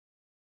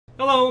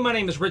Hello, my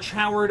name is Rich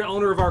Howard,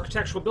 owner of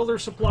Architectural Builder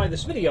Supply.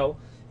 This video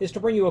is to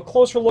bring you a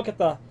closer look at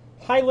the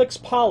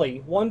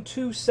HilexPoly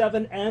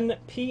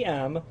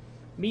 127NPM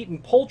meat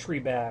and poultry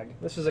bag.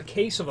 This is a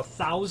case of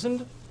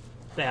 1,000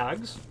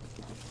 bags.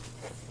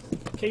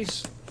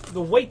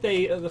 The weight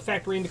the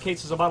factory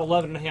indicates is about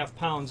 11.5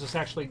 pounds. This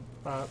actually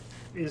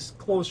is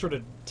closer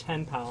to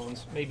 10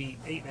 pounds, maybe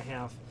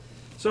 8.5.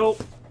 So,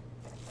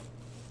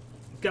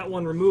 got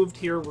one removed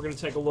here. We're going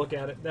to take a look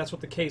at it. That's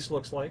what the case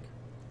looks like.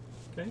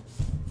 Okay.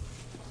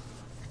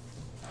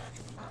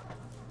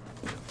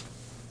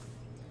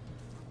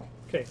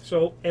 Okay,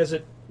 so as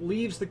it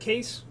leaves the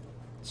case,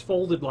 it's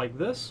folded like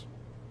this.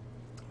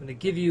 And they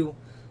give you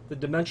the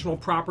dimensional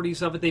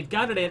properties of it. They've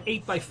got it at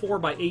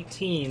 8x4 by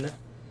 18,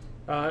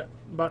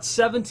 about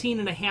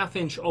 17.5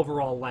 inch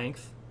overall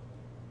length.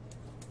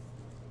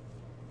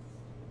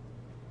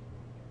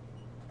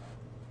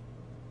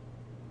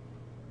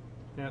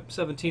 Yeah,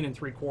 17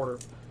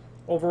 3/4.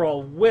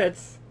 Overall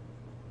width,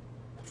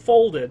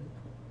 folded,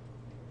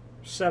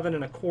 7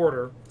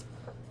 1/4.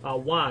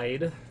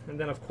 Wide, and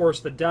then of course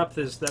the depth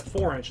is that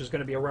 4 inch is going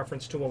to be a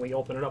reference to when we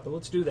open it up, and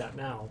let's do that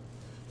now.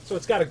 So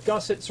it's got a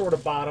gusset sort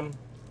of bottom,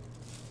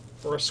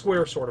 or a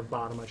square sort of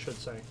bottom, I should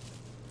say.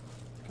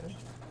 Okay.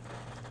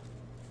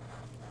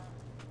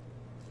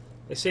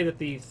 They say that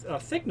the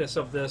thickness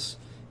of this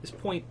is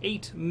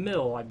 0.8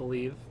 mil, I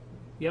believe.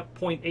 Yep,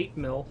 0.8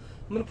 mil.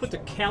 I'm going to put the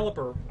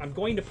caliper. I'm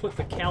going to put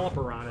the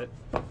caliper on it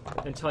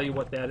and tell you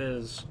what that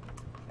is.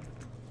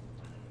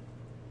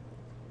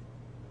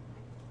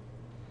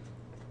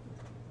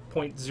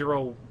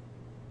 0.01.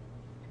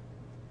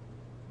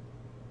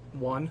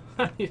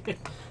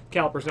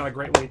 Caliper's not a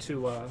great way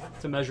to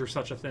measure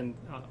such a thin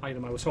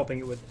item. I was hoping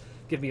it would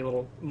give me a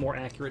little more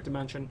accurate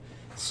dimension.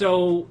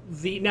 So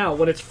now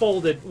when it's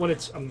folded, when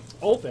it's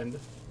opened,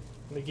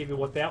 let me give you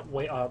what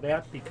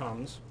that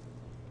becomes.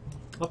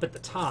 Up at the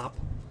top,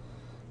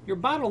 you're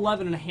about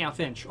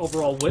 11.5 inch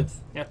overall width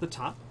at the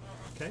top.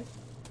 Okay.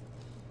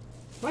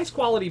 Nice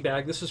quality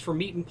bag. This is for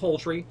meat and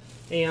poultry,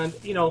 and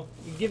to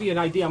give you an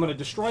idea, I'm going to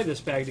destroy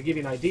this bag to give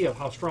you an idea of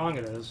how strong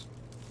it is.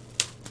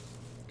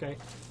 Okay,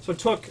 so it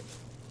took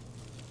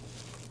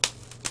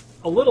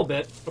a little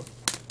bit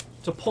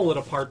to pull it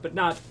apart, but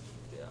not.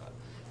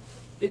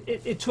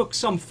 It took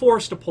some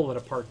force to pull it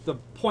apart. The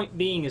point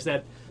being is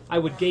that I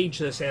would gauge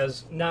this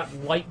as not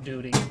light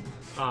duty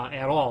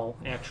at all,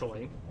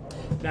 actually.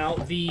 Now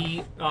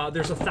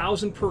there's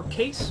 1,000 per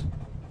case.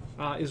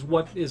 Is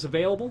what is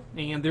available,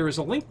 and there is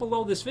a link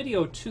below this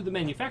video to the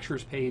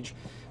manufacturer's page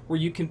where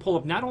you can pull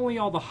up not only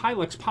all the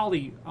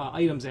HilexPoly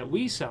items that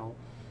we sell,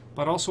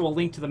 but also a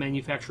link to the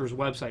manufacturer's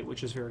website,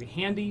 which is very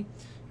handy.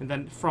 And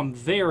then from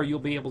there you'll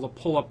be able to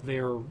pull up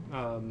their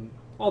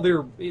all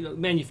their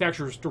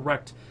manufacturer's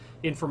direct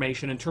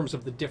information in terms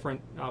of the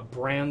different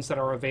brands that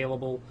are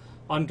available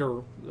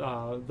under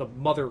the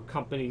mother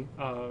company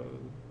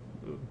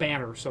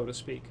banner, so to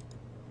speak.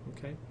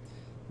 Okay.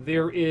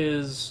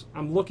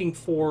 I'm looking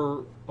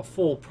for a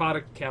full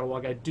product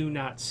catalog. I do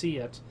not see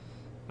it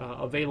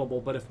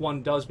available, but if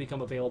one does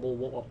become available,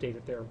 we'll update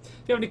it there.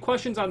 If you have any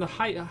questions on the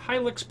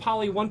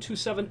HilexPoly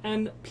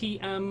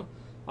 127NPM,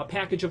 a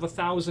package of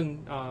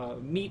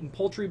 1,000 meat and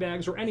poultry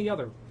bags, or any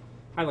other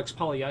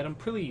HilexPoly item,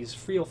 please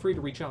feel free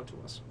to reach out to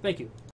us. Thank you.